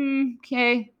was like,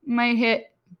 okay, might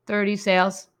hit 30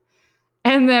 sales.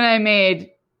 And then I made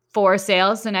 4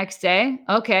 sales the next day.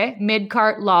 Okay,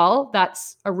 mid-cart lull,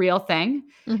 that's a real thing.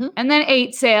 And then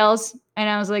 8 sales. And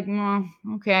I was like,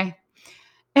 okay.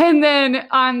 And then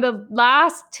on the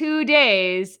last 2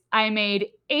 days, I made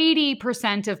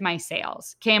 80% of my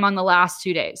sales came on the last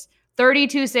 2 days.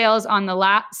 32 sales on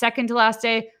the second to last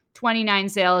day, 29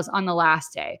 sales on the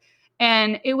last day.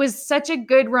 And it was such a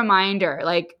good reminder.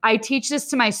 Like, I teach this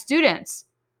to my students.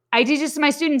 And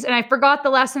I forgot the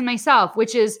lesson myself,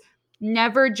 which is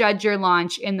never judge your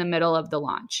launch in the middle of the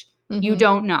launch. Mm-hmm. You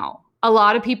don't know. A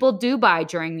lot of people do buy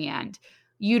during the end.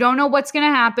 You don't know what's going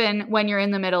to happen when you're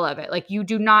in the middle of it. Like, you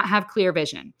do not have clear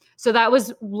vision. So that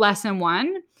was lesson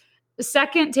 1. The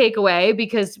second takeaway,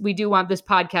 because we do want this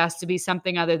podcast to be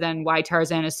something other than why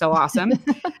Tarzan is so awesome.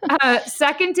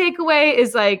 Second takeaway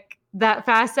is like that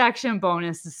fast action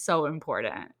bonus is so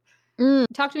important.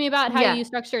 Talk to me about how you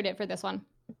structured it for this one.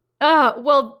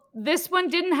 Well, this one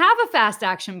didn't have a fast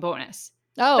action bonus.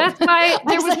 Oh, that's why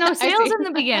there was no sales in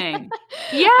the beginning.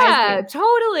 Yeah,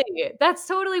 totally. That's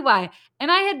totally why.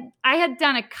 And I had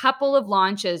done a couple of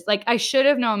launches. Like, I should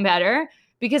have known better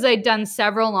because I'd done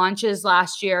several launches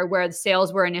last year where the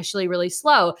sales were initially really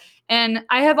slow. And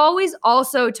I have always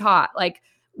also taught, like,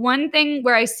 one thing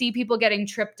where I see people getting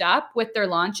tripped up with their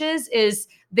launches is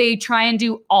they try and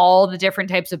do all the different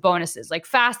types of bonuses, like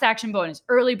fast action bonus,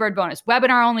 early bird bonus,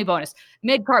 webinar only bonus,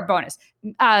 mid-cart bonus,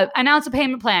 announce a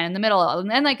payment plan in the middle,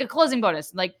 and then like a closing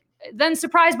bonus, like then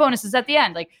surprise bonuses at the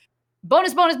end, like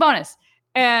bonus.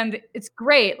 And it's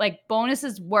great. Like,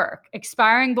 bonuses work.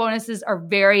 Expiring bonuses are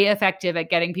very effective at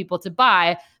getting people to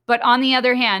buy. But on the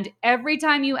other hand, every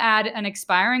time you add an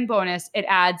expiring bonus, it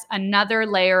adds another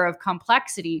layer of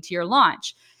complexity to your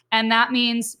launch. And that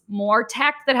means more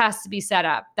tech that has to be set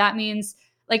up. That means,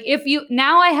 like,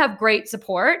 now I have great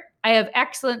support. I have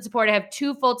excellent support. I have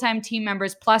 2 full-time team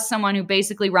members plus someone who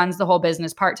basically runs the whole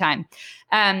business part-time.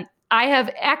 I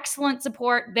have excellent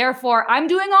support. Therefore, I'm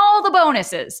doing all the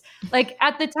bonuses. Like,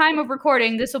 at the time of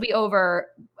recording, this will be over.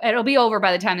 It'll be over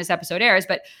by the time this episode airs,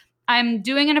 but I'm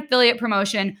doing an affiliate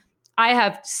promotion. I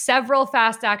have several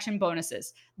fast action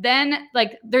bonuses. Then,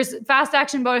 like, there's fast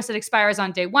action bonus that expires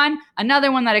on day 1, another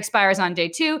one that expires on day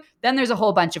 2. Then there's a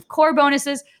whole bunch of core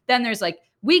bonuses. Then there's like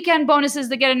weekend bonuses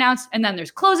that get announced. And then there's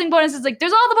closing bonuses. Like,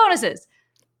 there's all the bonuses.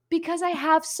 Because I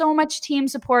have so much team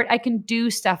support, I can do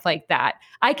stuff like that.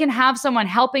 I can have someone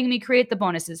helping me create the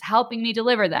bonuses, helping me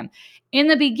deliver them. In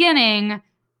the beginning,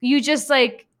 you just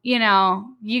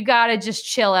you got to just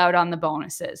chill out on the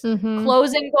bonuses. Mm-hmm.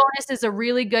 Closing bonus is a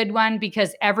really good one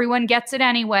because everyone gets it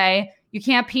anyway. You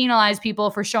can't penalize people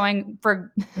for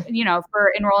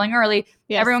enrolling early.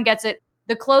 Yes. Everyone gets it.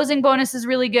 The closing bonus is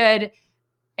really good.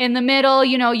 In the middle,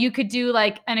 you could do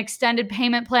like an extended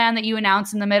payment plan that you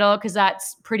announce in the middle because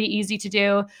that's pretty easy to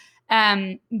do.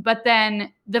 But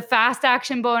then the fast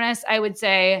action bonus, I would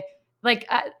say, like,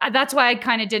 that's why I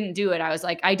kind of didn't do it. I was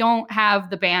like, I don't have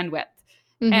the bandwidth.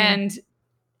 Mm-hmm. And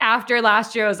after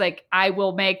last year, I was like, I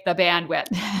will make the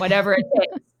bandwidth, whatever it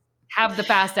takes. Have the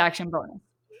fast action bonus.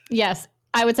 Yes.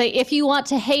 I would say if you want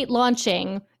to hate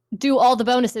launching, do all the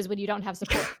bonuses when you don't have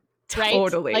support. Right?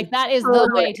 Totally. Like, that is the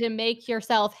way to make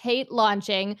yourself hate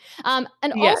launching.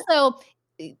 Also,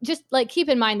 just like keep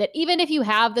in mind that even if you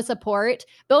have the support,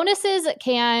 bonuses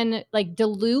can like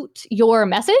dilute your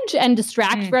message and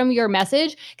distract from your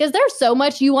message because there's so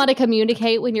much you want to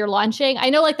communicate when you're launching. I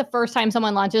know, like, the first time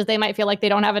someone launches, they might feel like they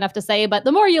don't have enough to say, but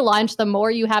the more you launch, the more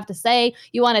you have to say.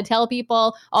 You want to tell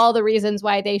people all the reasons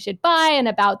why they should buy and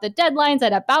about the deadlines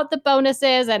and about the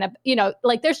bonuses. And,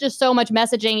 like, there's just so much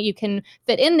messaging you can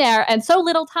fit in there and so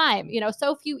little time,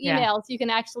 so few emails you can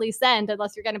actually send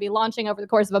unless you're going to be launching over the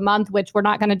course of a month, which we're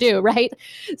not going to do, right?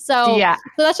 So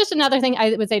that's just another thing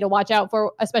I would say to watch out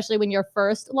for, especially when you're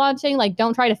first launching. Like,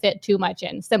 don't try to fit too much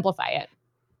in. Simplify it.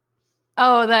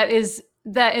 Oh, that is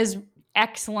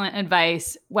excellent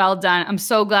advice. Well done. I'm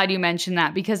so glad you mentioned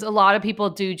that because a lot of people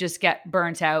do just get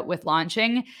burnt out with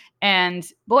launching. And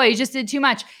boy, you just did too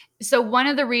much. So one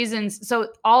of the reasons,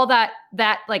 so all that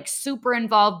like super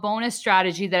involved bonus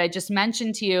strategy that I just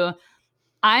mentioned to you,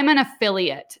 I'm an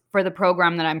affiliate for the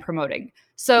program that I'm promoting.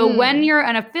 So when you're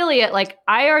an affiliate, like,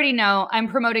 I already know I'm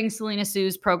promoting Selena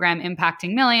Sue's program,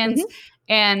 Impacting Millions.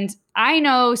 Mm-hmm. And I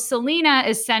know Selena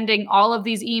is sending all of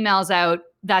these emails out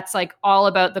that's like all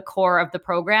about the core of the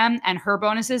program and her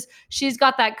bonuses. She's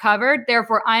got that covered.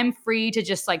 Therefore, I'm free to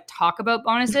just like talk about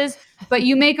bonuses. But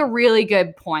you make a really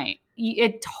good point.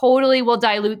 It totally will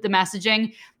dilute the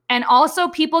messaging. And also,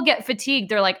 people get fatigued.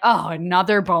 They're like, oh,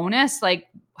 another bonus? Like,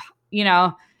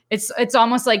 it's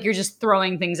almost like you're just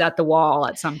throwing things at the wall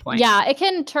at some point. Yeah, it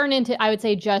can turn into, I would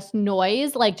say, just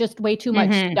noise, like just way too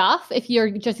much stuff if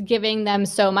you're just giving them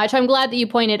so much. I'm glad that you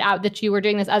pointed out that you were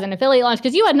doing this as an affiliate launch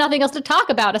because you had nothing else to talk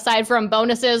about aside from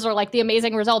bonuses or like the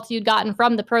amazing results you'd gotten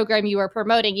from the program you were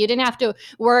promoting. You didn't have to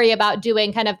worry about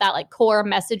doing kind of that like core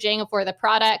messaging for the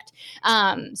product.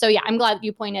 So yeah, I'm glad that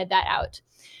you pointed that out.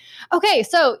 Okay,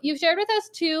 so you've shared with us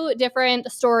 2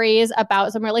 different stories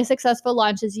about some really successful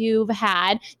launches you've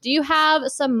had. Do you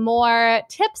have some more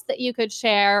tips that you could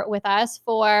share with us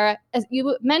for, as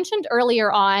you mentioned earlier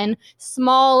on,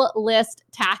 small list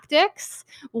tactics?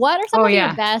 What are some of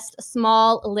your best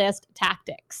small list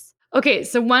tactics? Okay,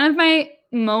 so one of my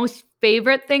most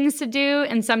favorite things to do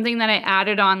and something that I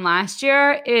added on last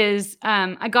year is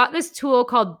I got this tool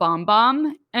called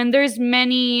BombBomb, and there's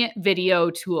many video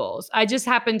tools. I just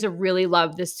happen to really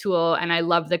love this tool and I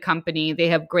love the company. They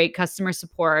have great customer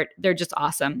support. They're just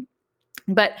awesome.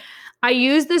 But I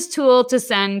use this tool to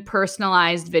send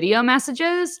personalized video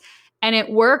messages, and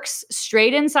it works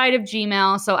straight inside of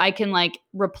Gmail, so I can like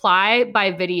reply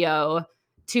by video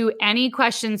to any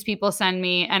questions people send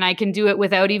me, and I can do it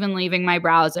without even leaving my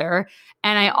browser.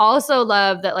 And I also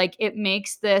love that like it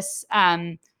makes this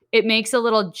it makes a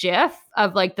little GIF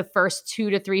of like the first 2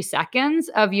 to 3 seconds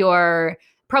of your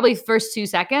probably first 2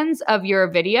 seconds of your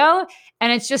video,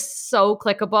 and it's just so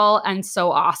clickable and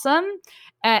so awesome.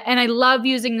 And I love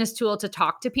using this tool to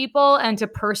talk to people and to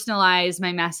personalize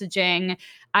my messaging.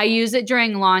 I use it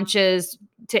during launches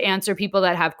to answer people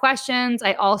that have questions.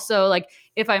 I also like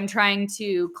if I'm trying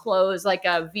to close like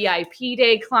a VIP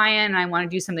day client and I want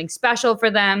to do something special for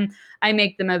them, I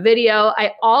make them a video.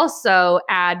 I also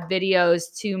add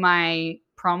videos to my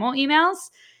promo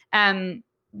emails.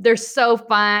 They're so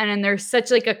fun and they're such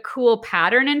like a cool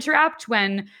pattern interrupt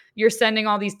when you're sending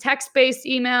all these text-based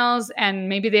emails and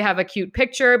maybe they have a cute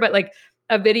picture, but like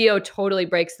a video totally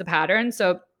breaks the pattern.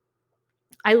 So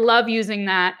I love using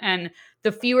that. And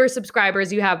the fewer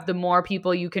subscribers you have, the more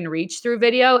people you can reach through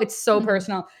video. It's so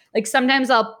personal. Like sometimes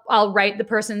I'll write the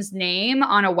person's name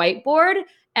on a whiteboard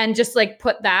and just like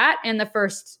put that in the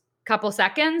first couple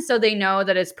seconds so they know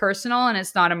that it's personal and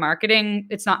it's not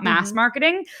it's not mass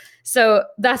marketing. So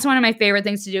that's one of my favorite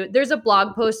things to do. There's a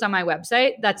blog post on my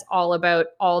website that's all about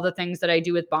all the things that I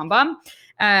do with BombBomb.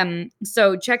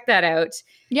 So check that out.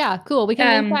 Yeah, cool. We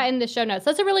can link that in the show notes.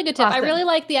 That's a really good tip. Awesome. I really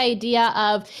like the idea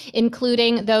of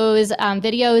including those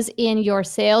videos in your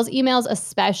sales emails,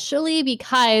 especially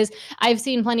because I've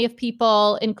seen plenty of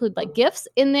people include like GIFs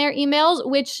in their emails,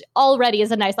 which already is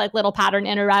a nice like little pattern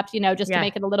interrupt, just to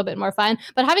make it a little bit more fun.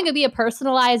 But having it be a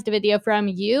personalized video from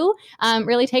you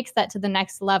really takes that to the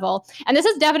next level. And this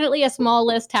is definitely a small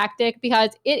list tactic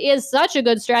because it is such a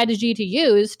good strategy to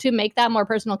use to make that more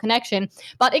personal connection.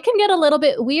 But it can get a little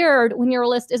bit weird when your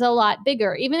list is a lot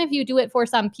bigger. Even if you do it for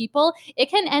some people, it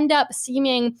can end up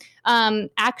seeming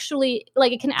actually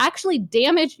like it can actually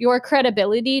damage your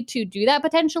credibility to do that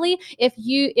potentially if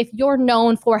you're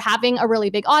known for having a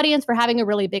really big audience, for having a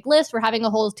really big list, for having a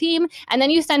whole team, and then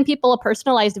you send people a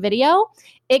personalized video.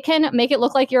 It can make it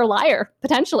look like you're a liar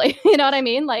potentially. You know what I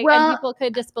mean? Like, and people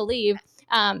could disbelieve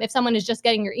if someone is just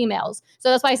getting your emails.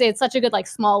 So that's why I say it's such a good like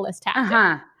small list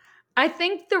tactic. I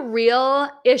think the real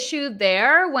issue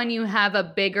there when you have a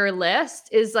bigger list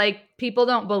is like people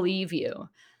don't believe you.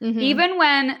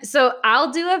 Even so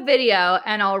I'll do a video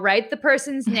and I'll write the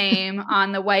person's name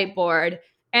on the whiteboard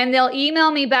and they'll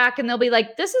email me back and they'll be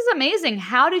like, this is amazing.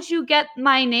 How did you get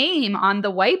my name on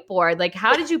the whiteboard? Like,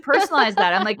 how did you personalize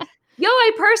that? I'm like, yo,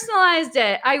 I personalized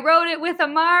it. I wrote it with a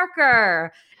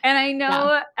marker. And I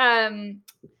know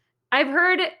I've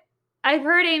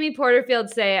heard Amy Porterfield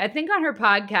say, I think on her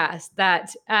podcast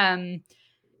that,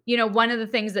 one of the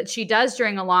things that she does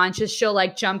during a launch is she'll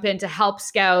like jump in to help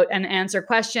scout and answer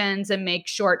questions and make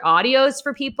short audios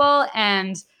for people.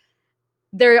 And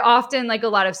there are often like a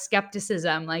lot of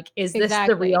skepticism. Like, is this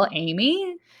the real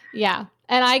Amy? Yeah.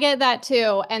 And I get that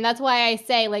too. And that's why I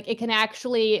say like it can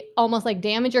actually almost like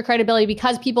damage your credibility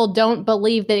because people don't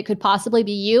believe that it could possibly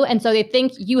be you. And so they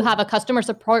think you have a customer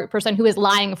support person who is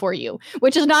lying for you,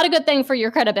 which is not a good thing for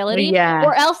your credibility. Yeah.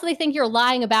 Or else they think you're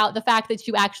lying about the fact that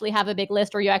you actually have a big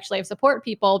list or you actually have support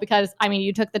people because, I mean,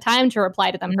 you took the time to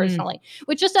reply to them personally,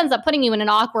 which just ends up putting you in an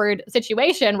awkward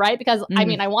situation, right? Because I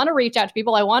mean, I want to reach out to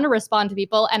people. I want to respond to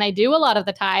people. And I do a lot of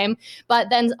the time. But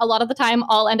then a lot of the time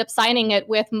I'll end up signing it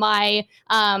with my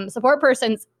support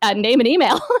person's name and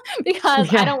email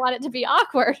because I don't want it to be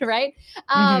awkward, right?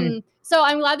 So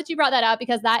I'm glad that you brought that up,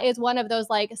 because that is one of those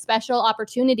like special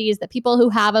opportunities that people who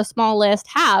have a small list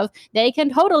have. They can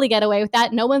totally get away with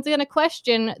that. No one's going to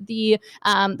question the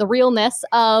realness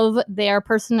of their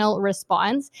personal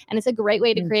response. And it's a great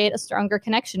way to create a stronger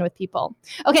connection with people.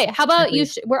 Okay, how about you?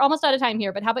 We're almost out of time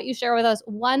here, but how about you share with us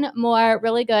one more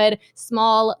really good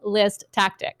small list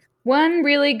tactic? One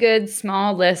really good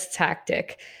small list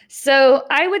tactic. So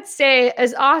I would say,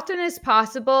 as often as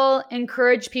possible,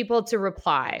 encourage people to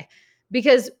reply,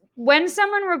 because when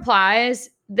someone replies,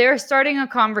 they're starting a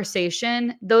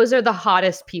conversation. Those are the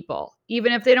hottest people.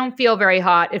 Even if they don't feel very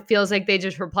hot, it feels like they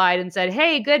just replied and said,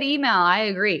 hey, good email, I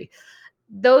agree.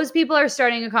 Those people are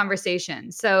starting a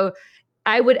conversation. So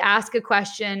I would ask a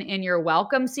question in your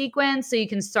welcome sequence so you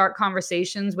can start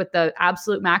conversations with the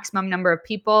absolute maximum number of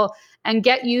people, and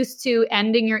get used to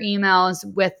ending your emails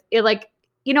with it. Like,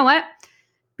 you know what?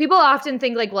 People often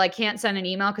think like, well, I can't send an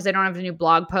email because I don't have a new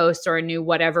blog post or a new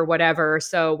whatever.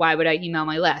 So why would I email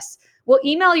my list? Well,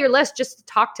 email your list just to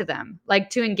talk to them, like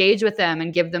to engage with them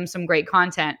and give them some great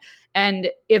content. And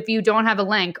if you don't have a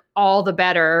link, all the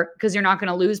better, because you're not going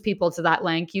to lose people to that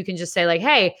link. You can just say like,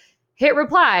 hey, hit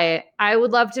reply. I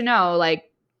would love to know, like,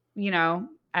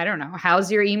 I don't know,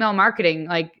 how's your email marketing?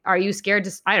 Like, are you scared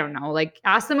to, I don't know, like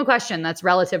ask them a question that's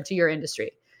relative to your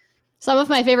industry. Some of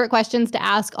my favorite questions to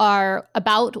ask are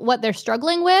about what they're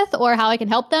struggling with or how I can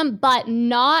help them, but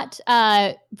not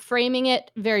framing it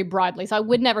very broadly. So I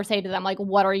would never say to them, like,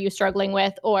 what are you struggling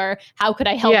with? Or how could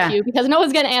I help you? Because no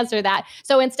one's going to answer that.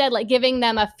 So instead, like giving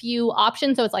them a few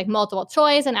options. So it's like multiple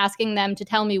choice and asking them to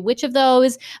tell me which of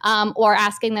those, or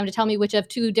asking them to tell me which of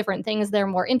two different things they're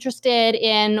more interested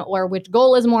in, or which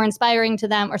goal is more inspiring to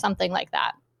them, or something like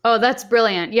that. Oh, that's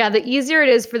brilliant. Yeah, the easier it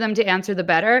is for them to answer, the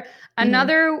better.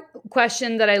 Another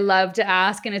question that I love to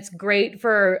ask, and it's great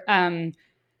for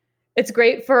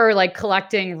like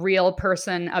collecting real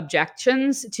person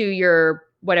objections to your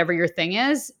whatever your thing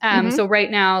is. So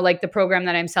right now, like the program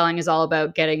that I'm selling is all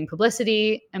about getting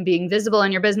publicity and being visible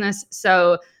in your business.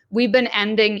 So we've been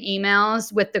ending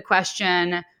emails with the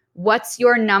question, what's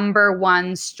your number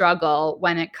one struggle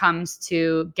when it comes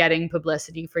to getting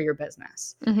publicity for your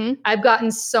business? I've gotten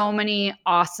so many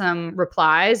awesome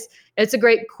replies. It's a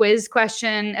great quiz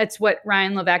question. It's what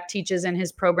Ryan Levesque teaches in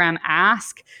his program,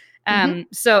 Ask.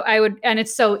 So I would, and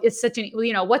it's such an,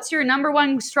 what's your number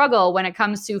one struggle when it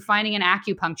comes to finding an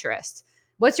acupuncturist?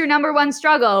 What's your number one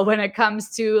struggle when it comes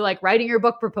to like writing your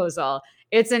book proposal?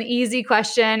 It's an easy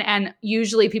question. And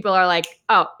usually people are like,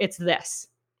 oh, it's this.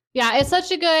 Yeah, it's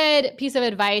such a good piece of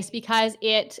advice because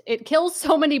it kills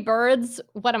so many birds.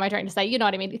 What am I trying to say? You know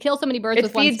what I mean? It kills so many birds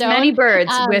with one stone. It feeds many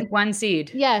birds with one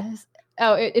seed. Yes.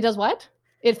 Oh, it does what?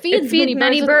 It feeds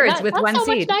many birds with one seed. That's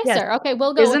so much nicer. Yes. Okay,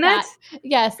 we'll go with that.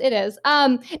 Yes, it is.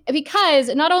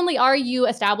 Because not only are you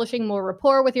establishing more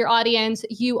rapport with your audience,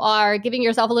 you are giving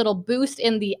yourself a little boost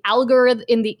in the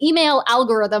email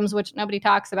algorithms, which nobody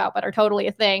talks about but are totally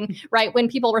a thing, right? When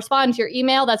people respond to your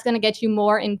email, that's going to get you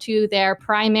more into their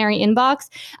primary inbox.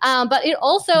 But it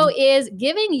also is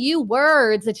giving you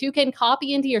words that you can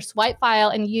copy into your swipe file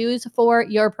and use for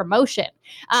your promotion.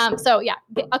 So yeah,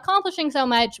 accomplishing so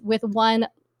much with one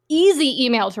easy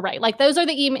email to write. Like those are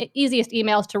the easiest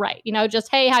emails to write,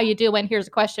 just, hey, how you doing? Here's a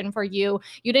question for you.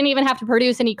 You didn't even have to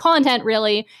produce any content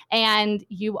really, and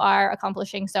you are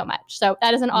accomplishing so much. So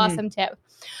that is an awesome tip.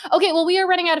 Okay, well, we are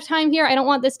running out of time here. I don't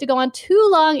want this to go on too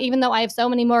long, even though I have so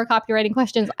many more copywriting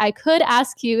questions I could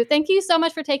ask you. Thank you so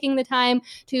much for taking the time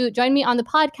to join me on the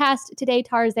podcast today,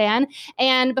 Tarzan.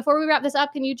 And before we wrap this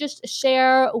up, can you just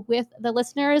share with the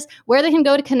listeners where they can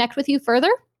go to connect with you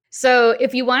further? So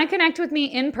if you want to connect with me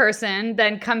in person,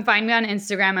 then come find me on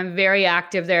Instagram. I'm very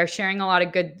active there, sharing a lot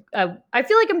of good, I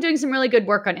feel like I'm doing some really good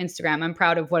work on Instagram. I'm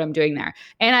proud of what I'm doing there.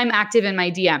 And I'm active in my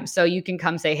DM, so you can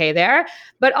come say hey there.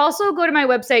 But also go to my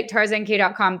website,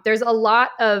 tarzank.com. There's a lot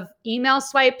of email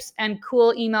swipes and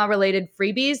cool email related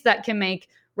freebies that can make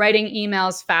writing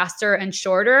emails faster and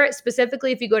shorter.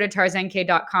 Specifically, if you go to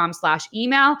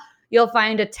tarzank.com/email, you'll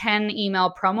find a 10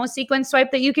 email promo sequence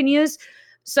swipe that you can use.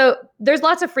 So there's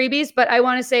lots of freebies, but I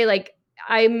want to say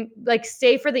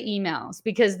stay for the emails,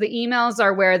 because the emails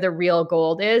are where the real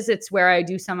gold is. It's where I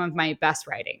do some of my best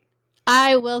writing.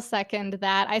 I will second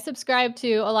that. I subscribe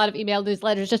to a lot of email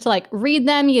newsletters just to read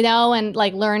them, and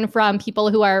learn from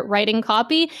people who are writing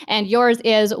copy. And yours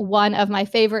is one of my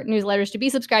favorite newsletters to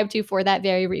be subscribed to for that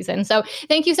very reason. So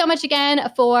thank you so much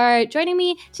again for joining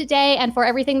me today and for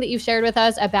everything that you've shared with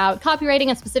us about copywriting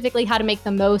and specifically how to make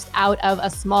the most out of a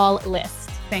small list.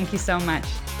 Thank you so much.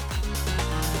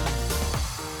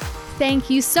 Thank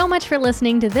you so much for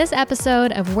listening to this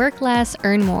episode of Work Less,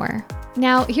 Earn More.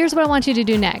 Now, here's what I want you to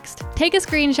do next. Take a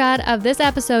screenshot of this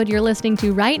episode you're listening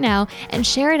to right now and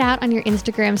share it out on your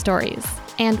Instagram stories.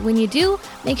 And when you do,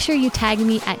 make sure you tag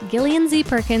me at Gillian Z.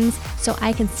 Perkins so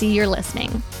I can see you're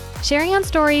listening. Sharing on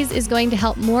stories is going to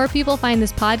help more people find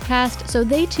this podcast so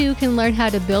they too can learn how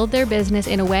to build their business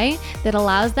in a way that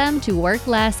allows them to work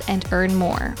less and earn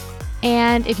more.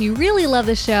 And if you really love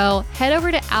the show, head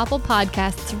over to Apple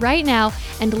Podcasts right now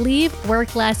and leave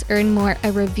Work Less, Earn More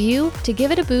a review to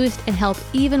give it a boost and help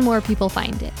even more people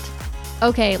find it.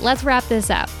 Okay, let's wrap this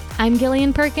up. I'm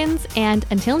Gillian Perkins, and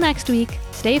until next week,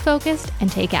 stay focused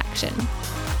and take action.